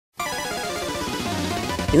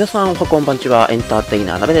皆さんおはこんばんちは、エンターテイ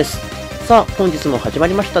ナーなべです。さあ、本日も始ま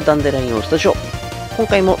りましたダンデライオンスタジオ。今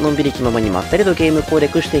回ものんびり気ままにまったりとゲーム攻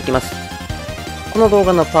略していきます。この動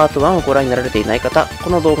画のパート1をご覧になられていない方、こ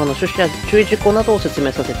の動画の趣旨や注意事項などを説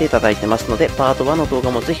明させていただいてますので、パート1の動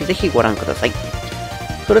画もぜひぜひご覧ください。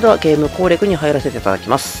それではゲーム攻略に入らせていただき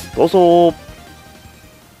ます。どうぞ。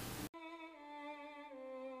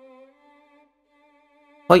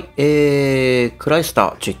はい、クライス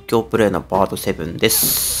ター実況プレイのパート7で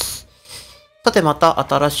す。さてまた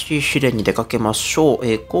新しい試練に出かけましょ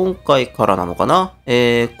う。今回からなのかな、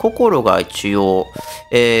心が一応、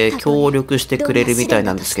協力してくれるみたい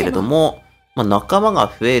なんですけれども、仲間が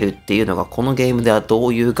増えるっていうのがこのゲームではど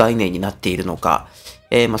ういう概念になっているのか、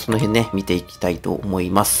その辺ね、見ていきたいと思い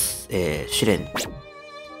ます。試練、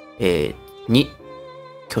2、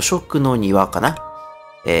巨食の庭かな。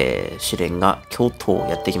試練が京都を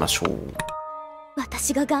やっていきましょう。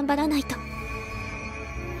私が頑張らないと。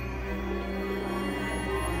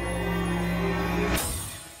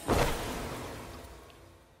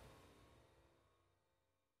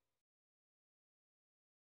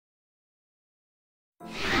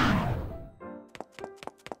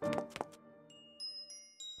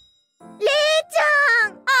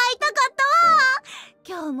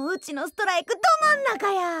今日もうちのストライクど真ん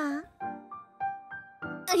中や。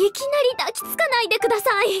いきなり抱きつかないでくだ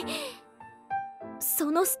さい。そ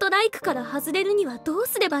のストライクから外れるにはどう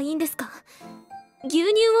すればいいんですか？牛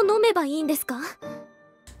乳を飲めばいいんですか？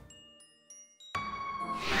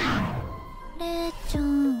れいちゃ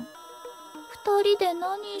ん、二人で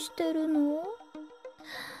何してるの？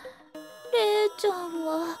れいちゃん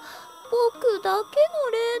は僕だけの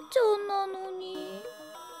れいちゃんなのに。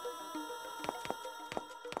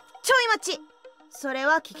ちょい待ち、それ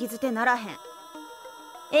は聞き捨てならへん。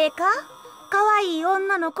ええか、可愛い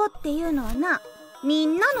女の子っていうのはな、み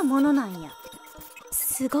んなのものなんや。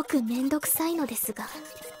すごくめんどくさいのですが。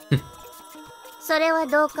それは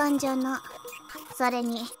同感じゃな。それ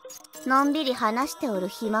にのんびり話しておる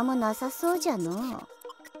暇もなさそうじゃのう。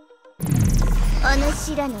お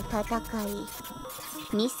主らの戦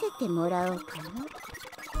い見せてもらおうか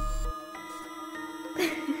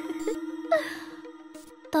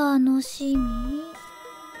な。楽しみ。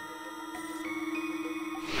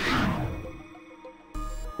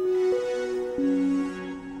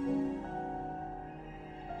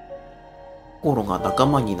心が仲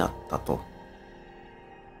間になったと。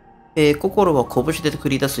心は拳で繰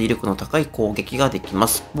り出す威力の高い攻撃ができま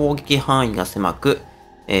す。攻撃範囲が狭く、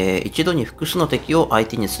一度に複数の敵を相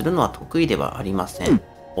手にするのは得意ではありません。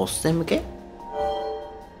ボス戦向け？キ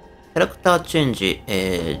ャラクターチェンジ、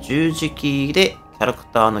十字キーでキャラク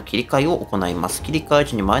ターの切り替えを行います。切り替え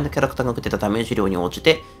時に前のキャラクターが受けたダメージ量に応じ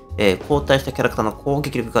て、交代したキャラクターの攻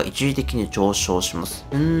撃力が一時的に上昇します。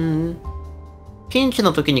ピンチ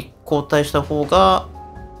の時に交代した方が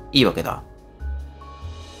いいわけだ。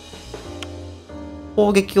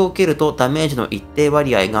攻撃を受けるとダメージの一定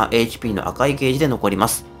割合が HP の赤いゲージで残りま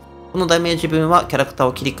す。このダメージ分はキャラクター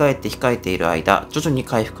を切り替えて控えている間、徐々に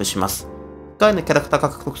回復します。1回のキャラクターが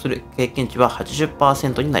獲得する経験値は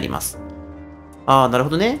 80% になります。ああ、なるほ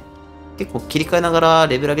どね。結構切り替えながら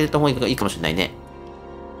レベル上げてた方がいいかもしれないね。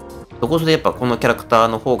どこぞでやっぱこのキャラクター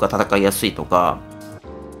の方が戦いやすいとか、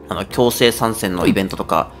強制参戦のイベントと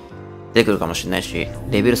か出てくるかもしれないし、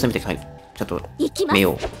レベル差見てちょっと見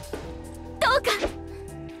よう。どうか。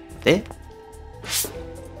で、こ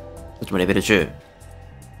っちもレベル10。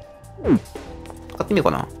使ってみよう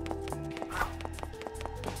かな。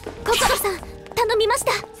心さん、頼みまし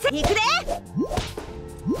た。行くで。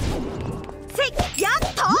せい、やっ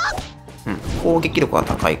と。攻撃力は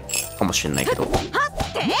高いかもしれないけど。はっ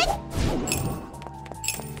て。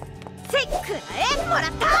せい、くらえ、もら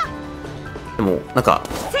った。でもなんか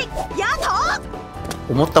せい、やっ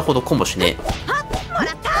と。思ったほどコンボしねえ。はっ、も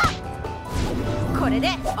らった。これで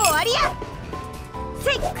終わりや。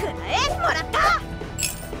せい、くらえ、もらった。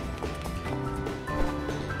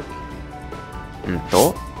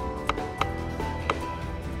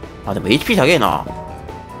でも HP 高えな。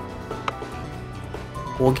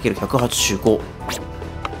攻撃力185。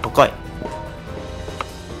高い。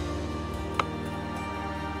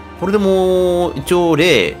これでも一応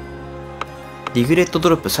リグレットド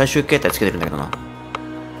ロップ最終形態つけてるんだけどな。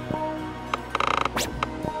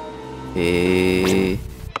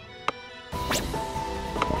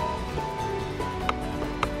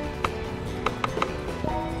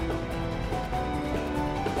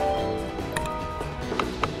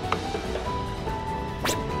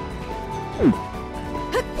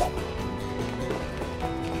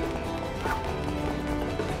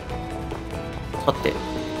さて、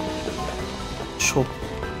ショッ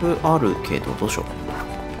プあるけど、どうしよう。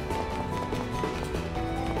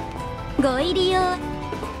ご入り用。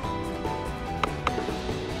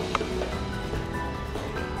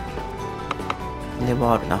で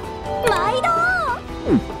はあるな。毎度。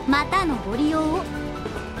またのご利用を。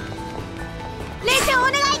練習お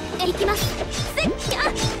願い。行きます。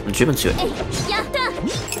十分強い。やった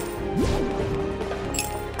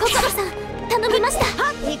心さん頼みました。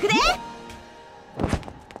はっ行くで。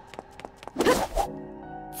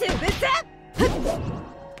つぶす。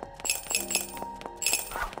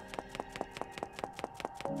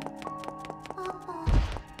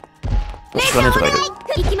お、知らない人がいる。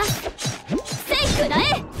行きます。せいくらえ。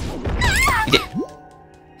いで。は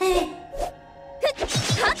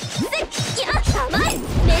っせいや甘い。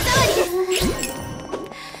目障りです。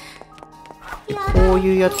こう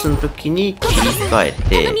いうやつの時に切り替え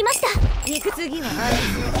て。頼みました。行く次はあれ。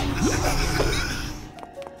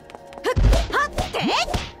はって。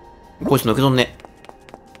こいつのけぞんね。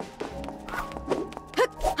はっ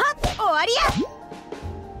終わりや。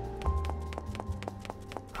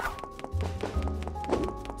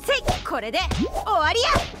せいこれで終わりや。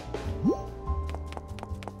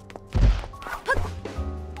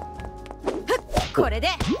これで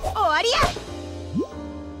終わりや。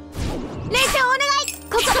練習お願い。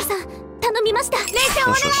心さん頼みました。練習お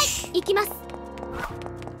願い。行きます。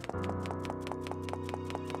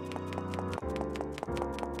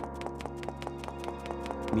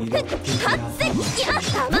はっせいや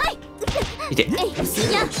甘い。いて。やった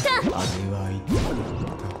はっ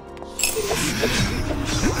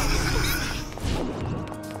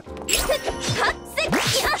せい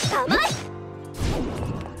や甘い。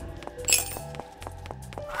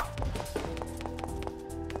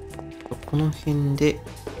この辺で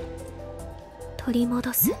取り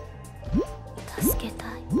戻す。助けたい。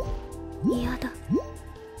嫌だ。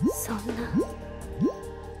そんな。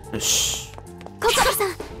よし。心さ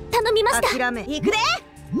ん頼みました。諦め行くで。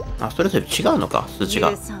あ、それぞれ違うのか、数値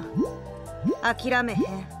が。許さん。諦めへん。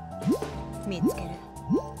見つける。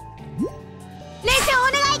練習お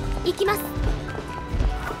願い。行きます。は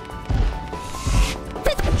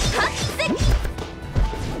っせい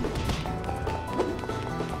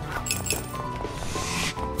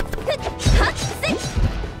はっせい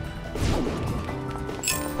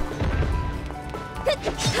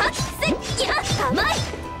はっせいや甘い。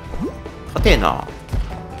硬えな。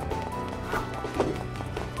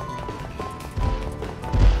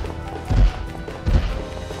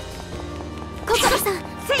心さん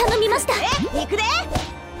頼みました。行くで。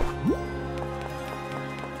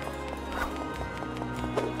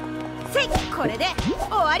せいこれで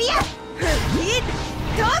終わりや。復帰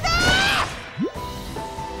どうぜ。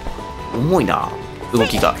重いな、動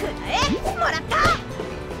きが。くらえもらっ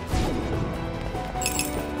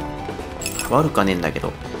た。悪かねえんだけ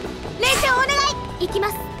ど。練習お願い。行きま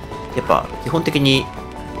す。やっぱ基本的に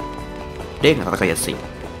レーンが戦いやすい。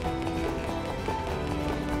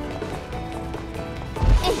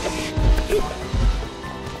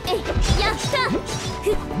えいやった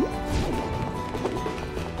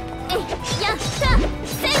えいやった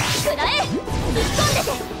せいくらえ。ぶっ飛んで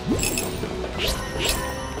て。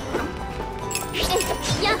えい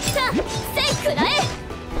やったせいくらえ。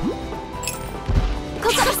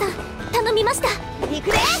心さん頼みました。行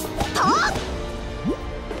くで。と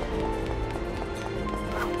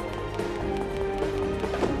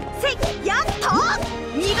せいやっと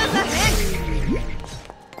逃がさへん。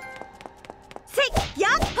せいや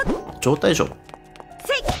っと状態上。せ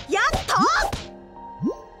いやっと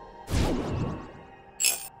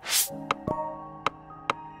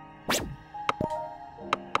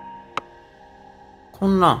こ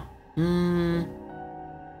んなん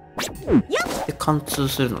で貫通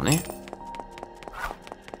するのね。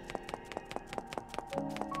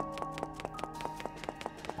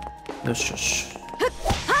よしよし。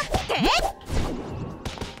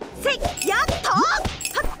せいやっと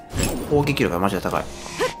攻撃力がマジで高い。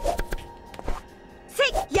せい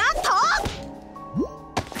やっと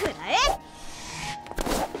くらえ。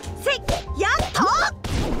せいやっと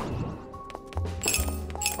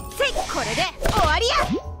せいこれで終わりや。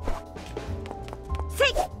せい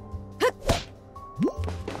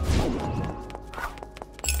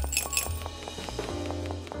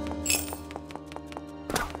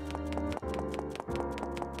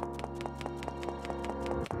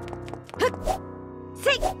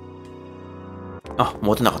せいあ、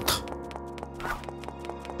持てなかった。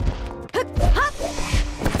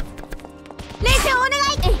練習お願い。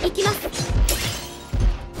えい行きます。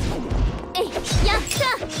えいやった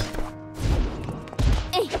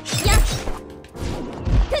えいやは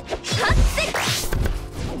っせい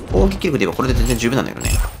攻撃力で言えばこれで全然十分なんだけど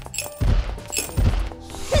ね。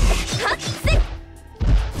はっせい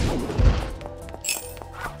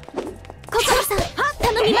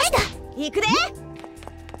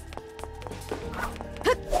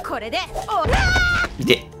れでい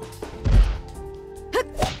て。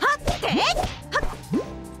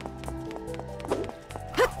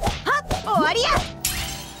終わりや。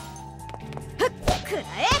くらえ。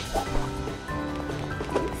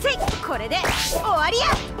せい、これで終わりや。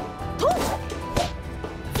と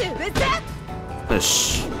つぶす。よ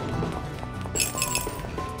し。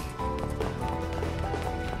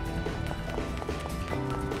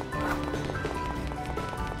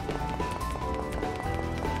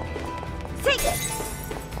せい。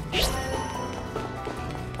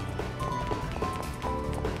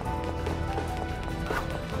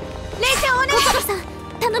練習お願い。心さん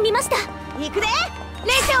頼みました。行くで。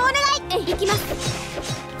練習お願い。えい、行きます。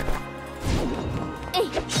えい、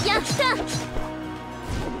やった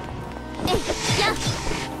えい、や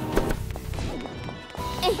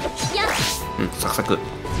えい、やうん、サクサク。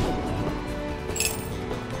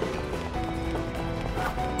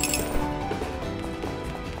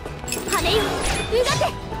羽よ、うが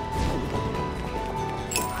て。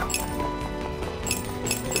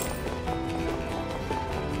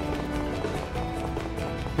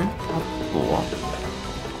あとは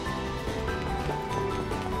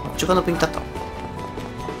あっち側のペンキだった。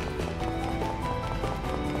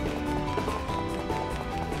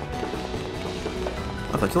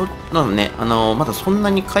なんか今日なのね、まだそんな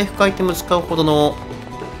に回復アイテム使うほどの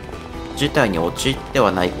事態に陥って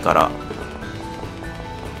はないから、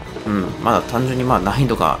うん、まだ単純に難易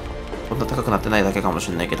度がそんな高くなってないだけかも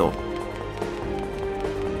しれないけど、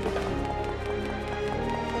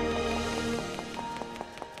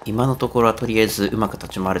今のところはとりあえずうまく立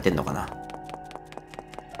ち回れてんのかな。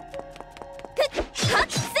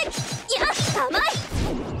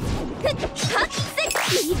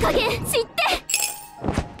いい加減知って。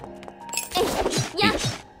えい、や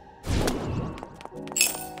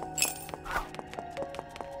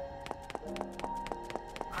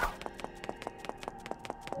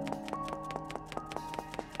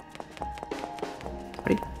あ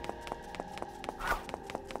れ、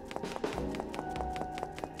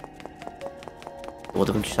どう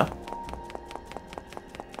でもした。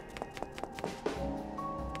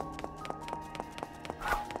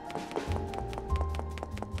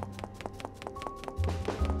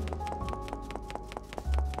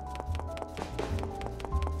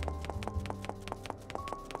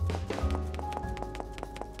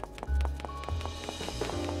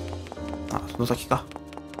あ、その先か。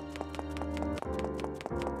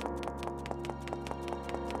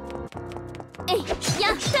えい、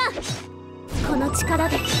やったこの力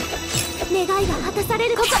で願いが果たされ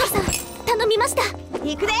る。心さん頼みました。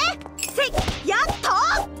行くで。せい、やっと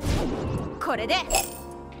これで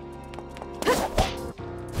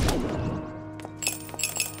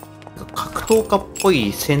格闘家っぽ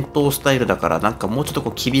い戦闘スタイルだから、なんかもうちょっと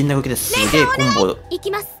こう機敏な動きですげえコンボ行き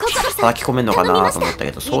ます。心さん叩き込めんのかなと思った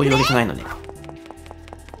けど、そういうわけじゃないのね。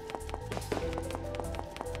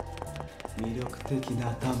魅力的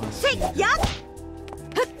な魂。せい、やっ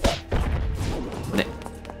ね、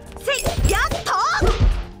せい、やっと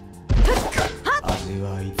味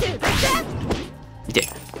わい。つぶす。見て。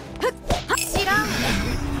知らん。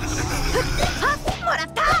もらっ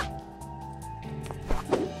た。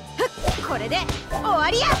これで終わ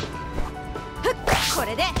りや。こ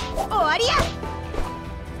れで終わりや。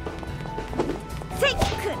せい、く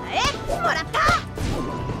らえ。もらった。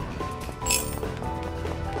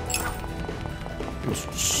よ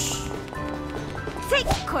し。せい、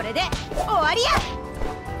これで終わりや。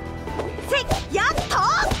せい、やっと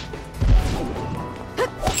く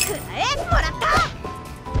らえ。もらった。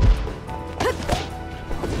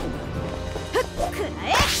くらえ。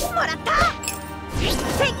もらった。せい、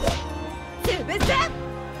つぶす。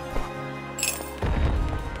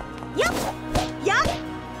やっやっ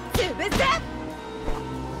つぶす。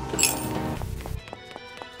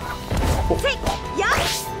せい、やっ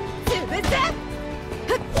つぶす。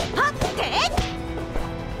はって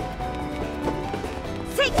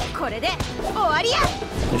せい、これで終わりや。よ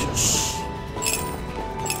しよし。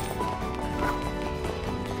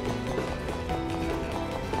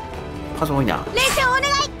数多いな。練習お願い。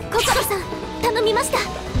心さん頼みました。行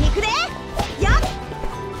くで。やっ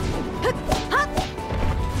はっ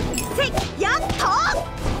せい、やっと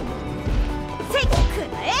せい、く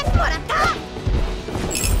らえ。もらった。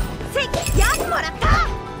せい、やっもらった。は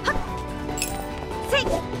っせい、ば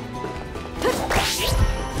っ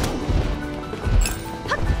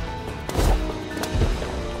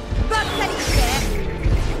かりして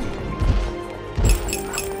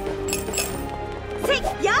せい、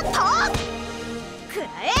やっとくら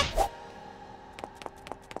え。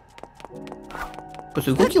こ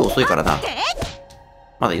れ動きが遅いからな。て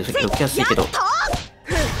まだ避けやすいけど。やっと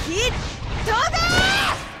復帰。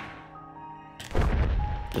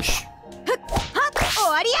よし。はっ終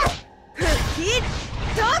わりや。吹き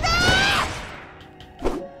飛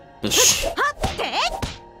べ。よし。はって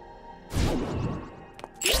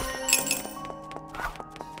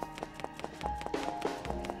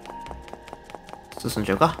進ん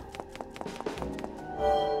じゃうか。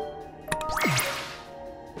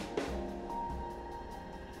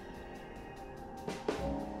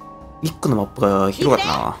一個のマップが広かっ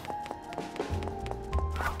たな。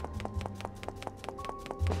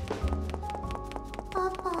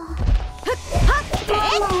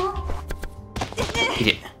き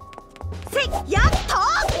れい。せやっと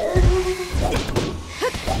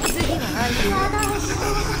次はあいつは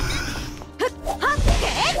って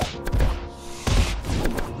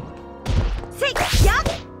せやっ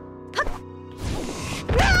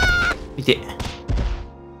見て。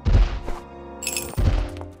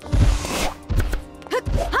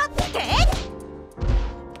はって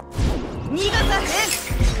逃がさへん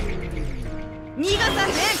逃がさへん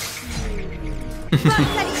ばっ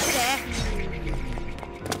かりすれ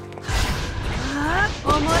お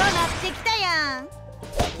もろなってきたやん。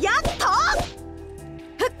やっとはっ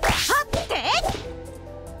て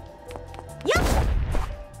やっ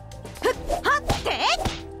はっ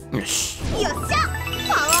てよし。よっしゃ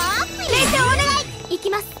パワーアップ。練習お願い。行き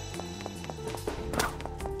ます。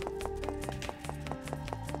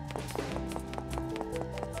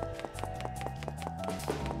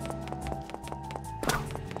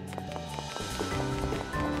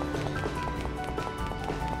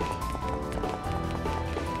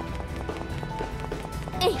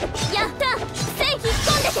えい、やった。線引っ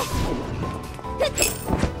込んでて。ふって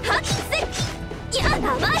はっせや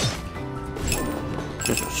ばい。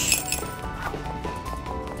よしよし。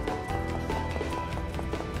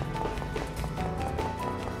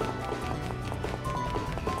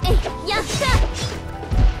えい、やった。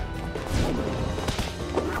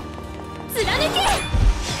貫け。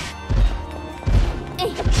えい、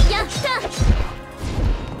やった。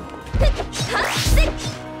ふっはっせよ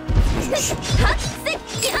しよし。はっせ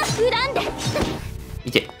や恨んで。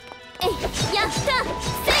見て。えい、やった。せ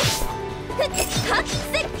いふってはっ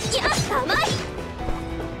せや甘い。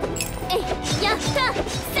えい、やった。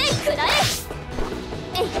せいくらえ。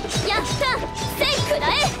えい、やった。せいくら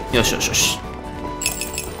え。よしよしよし。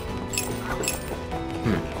う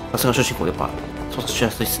ん。さすが主人公やっぱ操作し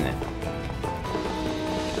やすいっすね。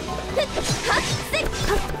ふっはっせふっ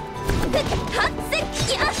はっせ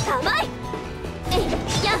や甘い。えい、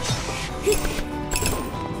やふっ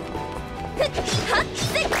はっ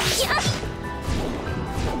せや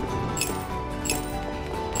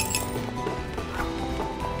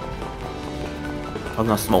危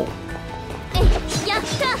なすもう。えい、やっ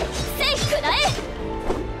た。せいくらえ。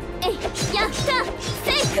えい、やった。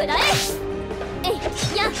せいくらえ。えい、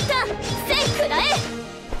やった。せいくらえ。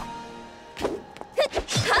ふっ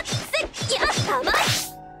はっせや甘い。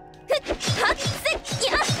ふっはっせ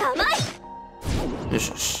や甘い。よし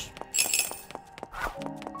よし。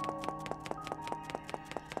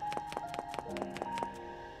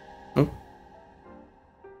ん？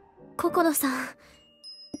心さん、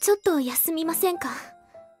ちょっと休みませんか？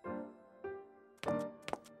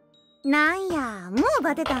なんや、もう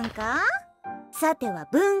バテたんか。さては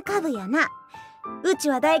文化部やな。うち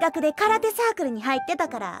は大学で空手サークルに入ってた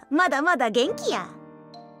からまだまだ元気や。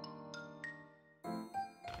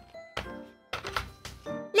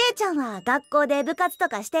れいちゃんは学校で部活と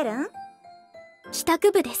かしてるん？帰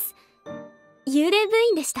宅部です。幽霊部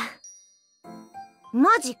員でした。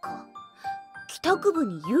マジか。帰宅部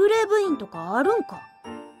に幽霊部員とかあるんか。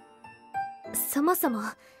そもそも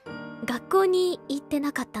学校に行って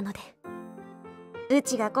なかったので。う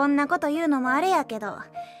ちがこんなこと言うのもあれやけど、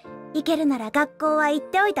行けるなら学校は行っ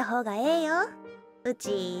ておいた方がええよ。う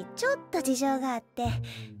ちちょっと事情があって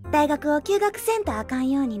大学を休学せんとあかん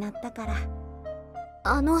ようになったから。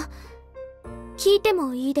聞いて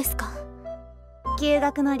もいいですか？休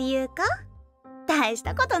学の理由か？大し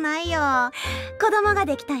たことないよ。子供が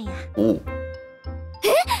できたんや。おう。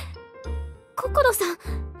心さん、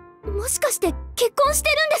もしかして結婚して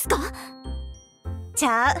るんですか？ち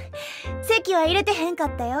ゃう。籍は入れてへんか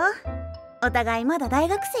ったよ。お互いまだ大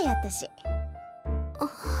学生やったし。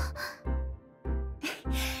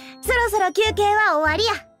そろそろ休憩は終わり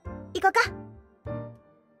や。行こうか。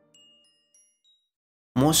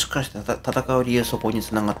もしかして戦う理由そこに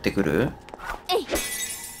繋がってくる？えい。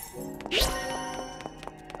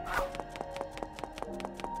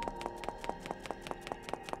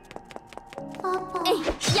えい、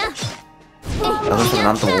や。だとしたら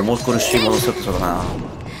なんとも重苦しいものするそうだな。ふ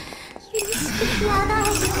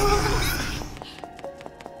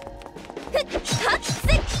っはっせ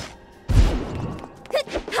ふ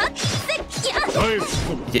っ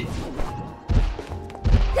いて。よ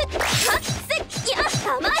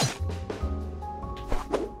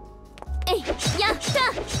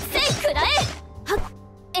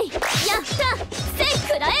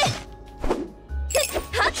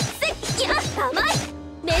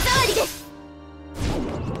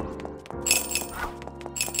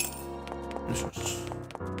しよし。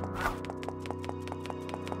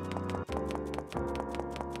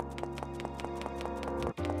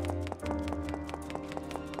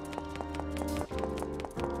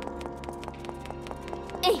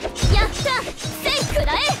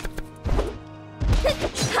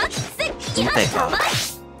引退か。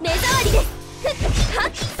目障りです。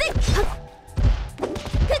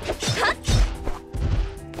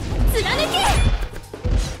貫け。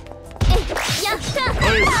やった。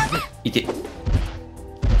いて。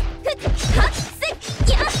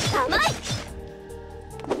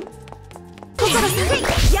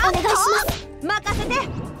お願いします。任せて。は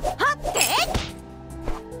って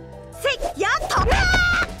せやっと。は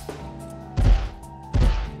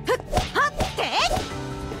って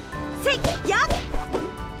せやっ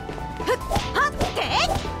はって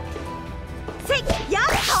せやっ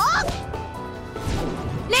と。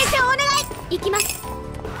練習お願い。行きます。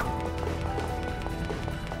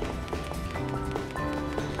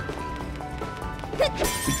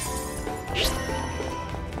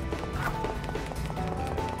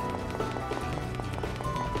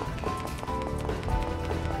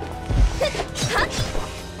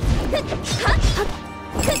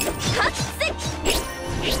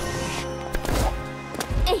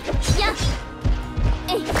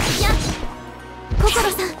心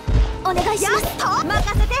さん、お願いします。やっと任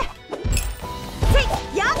せて。せ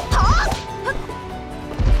やっと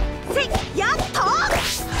せやっと。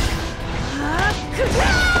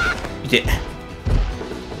いて。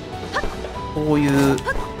こういうキ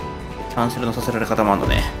ャンセルのさせられ方もあるの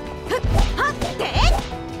ね。はって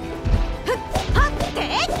はって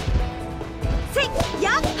せ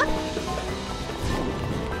やっは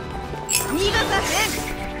逃がさせん。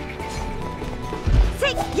せ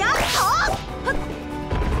やっと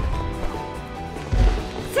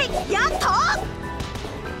せやっと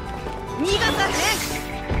逃がさせん。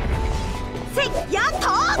せやっと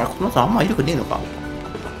あれ、この人あんま威力ねえのか。は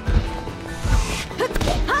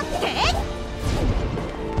って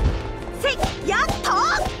せやっと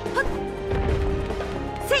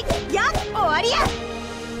せやっ終わりや。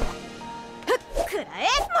くらえ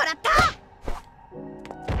もらった。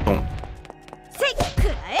ドン。せく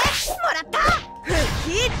らえもらった。吹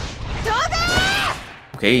き飛べ。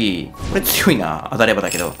オッケー。これ強いな。当たればだ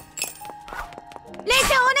けど。練習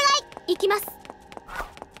お願い。行きます。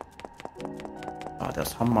あ、では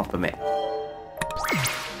3マップ目。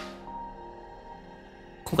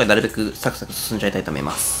今回なるべくサクサク進んじゃいたいと思い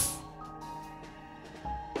ます。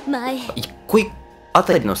前。一個一個あ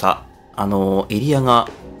たりのさ、エリアが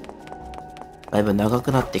だいぶ長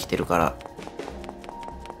くなってきてるから。や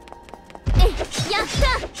った。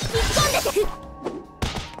引っ込んでて。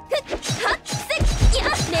はっせや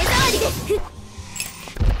目障りです。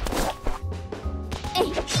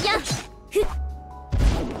やはっ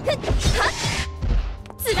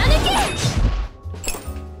貫け。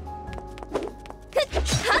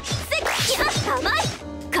はっせや甘い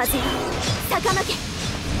風よ逆負け。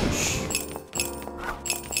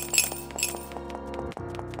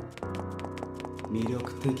魅力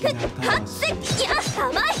的なはっせや甘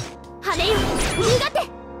い羽よ苦手。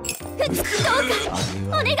どうか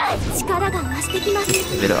お願い。力が増してきます。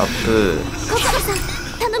レベルアップ。心さん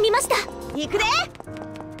頼みました。行くで。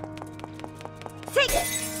せ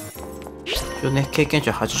一応ね、経験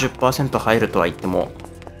値 80% 入るとは言っても、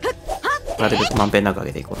なるべくまんべんなく上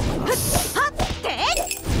げていこうと思います。はって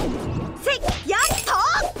せやっと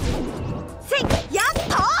せやっ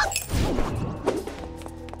とは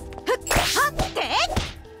って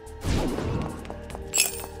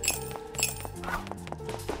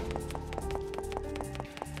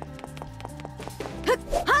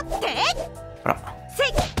はってほら。せ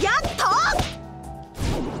やっと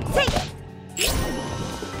せ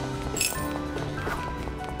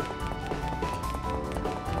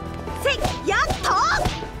せやっと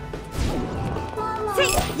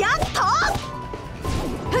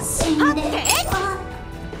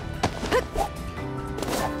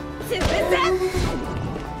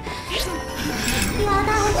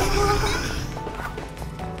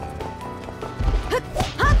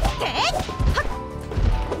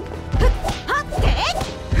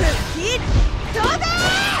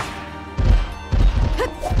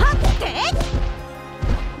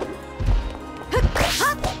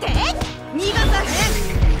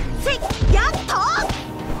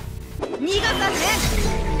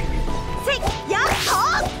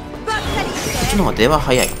の方が出は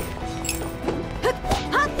早い。は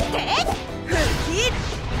って吹き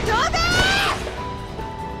飛べ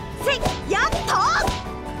せいやっと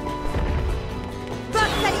ばっ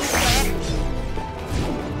かりして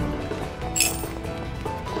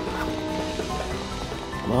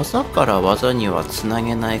技から技にはつな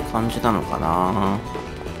げない感じなのかな。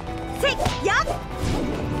せいやっ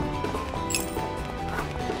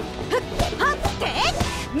はって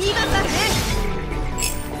逃がさへん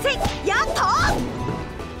せいやっとはっ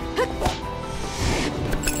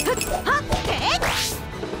て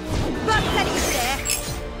ばっかりして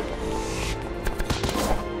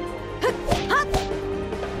はっ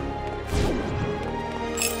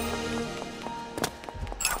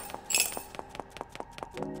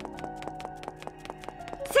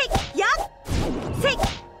せいやっせい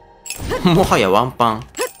もはやワンパン。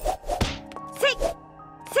せい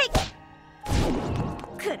せい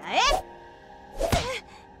くらえ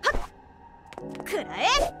はっくらえ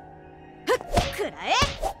ふっくらえ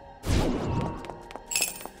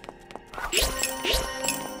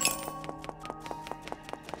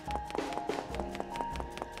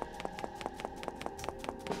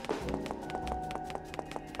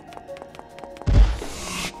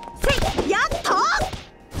せいやっと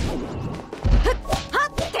ふっは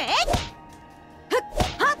ってふっ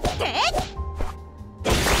はって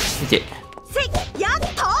見て。せいやっと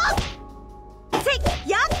せい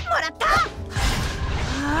やっもらった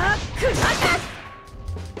あーくらった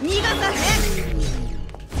逃がさへ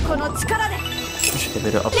んこの力でよし、レ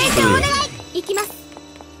ベルアップ。レイちゃんお願い行きます。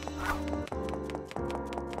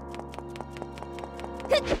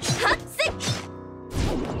ふっはっせい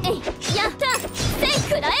えいやったせい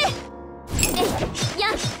くらええいや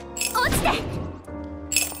落ちて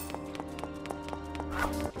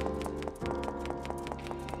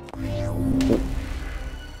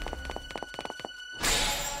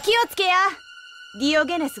気をつけやディオ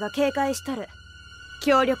ゲネスが警戒しとる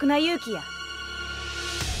強力な勇気や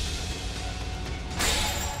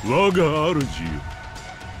我が主よ、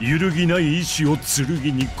揺るぎない意志を剣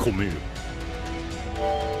に込めよ。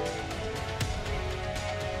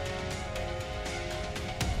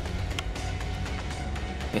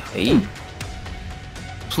はい。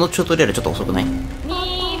そのチュートリアルちょっと遅くない？見つ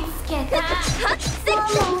けたはっせ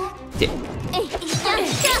いで、えいやっ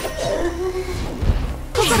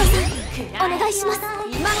た心さんお願いします。任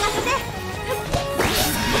せて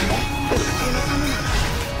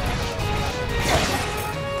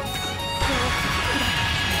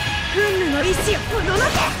軍務の意志をおののけ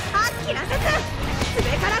あっきらせずすべ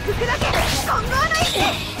からく砕け混合の意志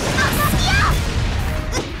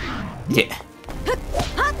で、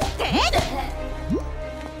はってレ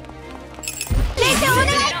イちゃんお願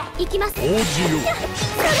い行きます。王子よ、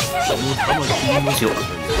その魂の強い。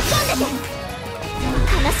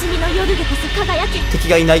悲しみの夜でこそ輝け敵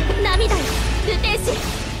がいない。涙よルテンシ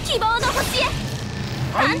希望の星へ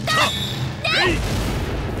反対で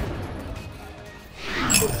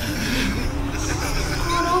殺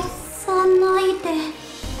さないで。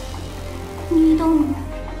二度も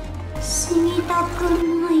死にたく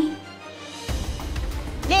ない。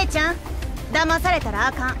レイちゃん騙されたら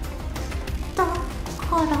あかんだか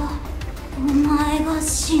らお前が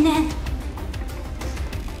死ね。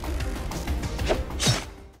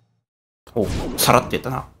お、さらって言った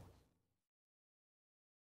な。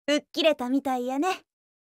吹っ切れたみたいやね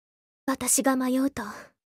私が迷うと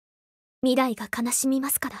未来が悲しみま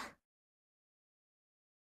すから。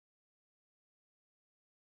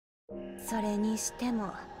それにして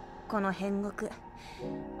もこの変獄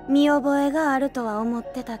見覚えがあるとは思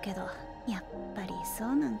ってたけどやっぱりそ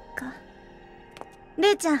うなんか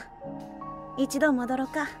レイちゃん一度戻ろう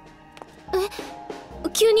か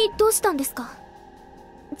急にどうしたんですか？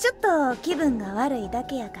ちょっと気分が悪いだ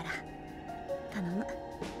けやから頼む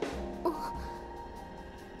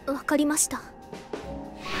わかりました。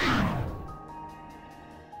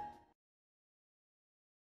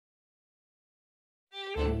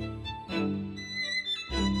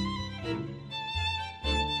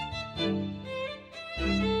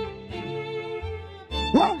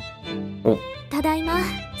お、ただいま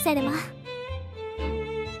セルマ。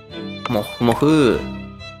もふもふ。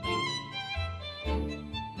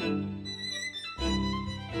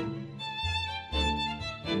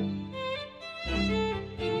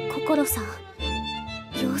心さん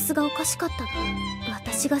様子がおかしかったな。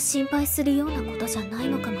私が心配するようなことじゃない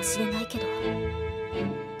のかもしれないけど。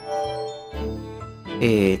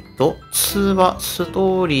通話、ス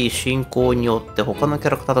トーリー進行によって他のキ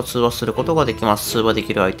ャラクターと通話することができます。通話で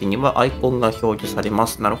きる相手にはアイコンが表示されま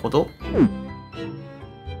す。なるほど。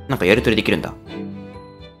なんかやり取りできるんだ。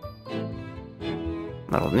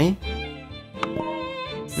なるほどね。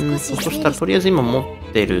そしたらとりあえず今持っ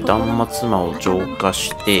てる断末魔を浄化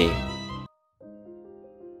して、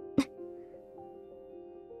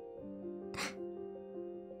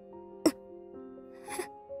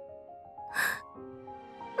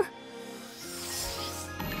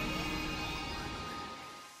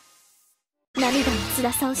涙の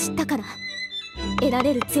辛さを知ったから得ら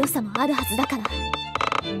れる強さもあるはずだから、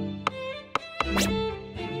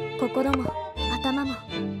心も頭も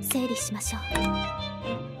整理しましょう。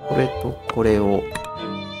これとこれを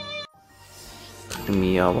組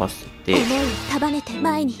み合わせて、思いを束ねて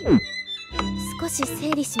前に少し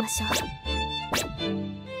整理しましょう。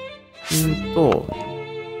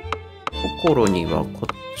心にはこ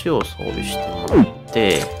っちを装備してもらっ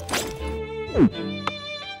て、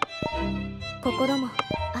心も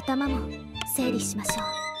頭も整理しましょう。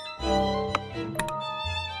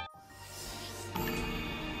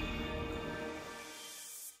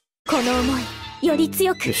この思いより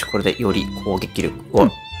強く。よし、これでより攻撃力を。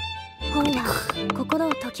本は心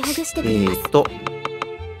を解きほぐしてくれます。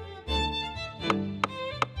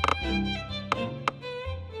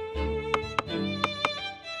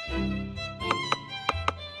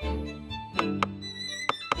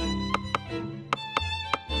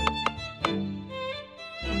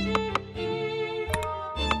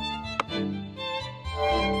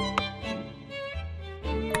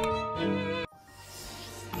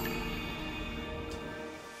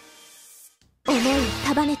思いを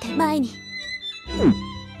束ねて前に。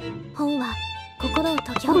本は心を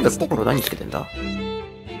解きほぐしてくれます。心何つけてんだ？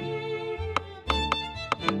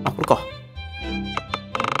あ、これか。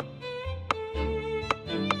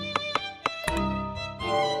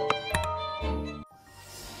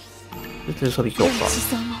手サビ強化。思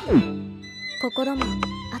想も心も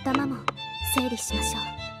頭も整理しましょう。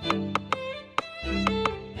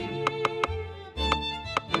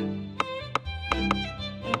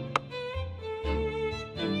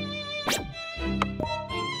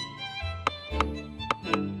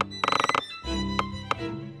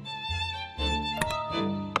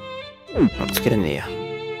つけれねえや。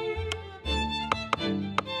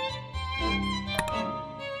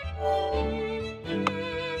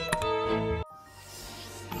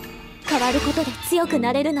変わることで強く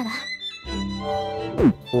なれるなら。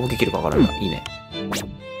攻撃力上がるんだ。いいね。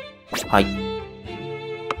はい。じゃ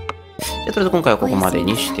あ、とりあえず今回はここまで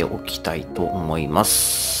にしておきたいと思いま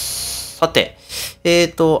す。さて、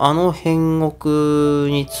あの辺獄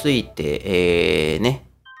について、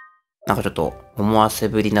なんかちょっと思わせ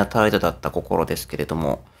ぶりな態度だった心ですけれど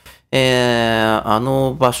も、あ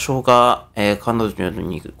の場所が、彼女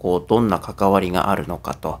にこうどんな関わりがあるの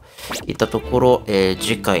かといったところ、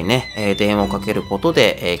次回ね、電話をかけること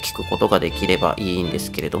で、聞くことができればいいんで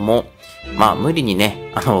すけれども、まあ無理に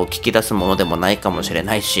ね、聞き出すものでもないかもしれ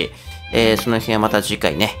ないし、その辺はまた次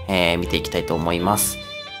回ね、見ていきたいと思います。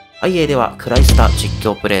はい、では、クライスタ実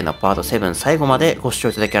況プレイのパート7最後までご視聴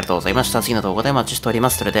いただきありがとうございました。次の動画でお待ちしており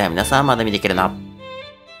ます。それでは皆さんまた見ていけるな。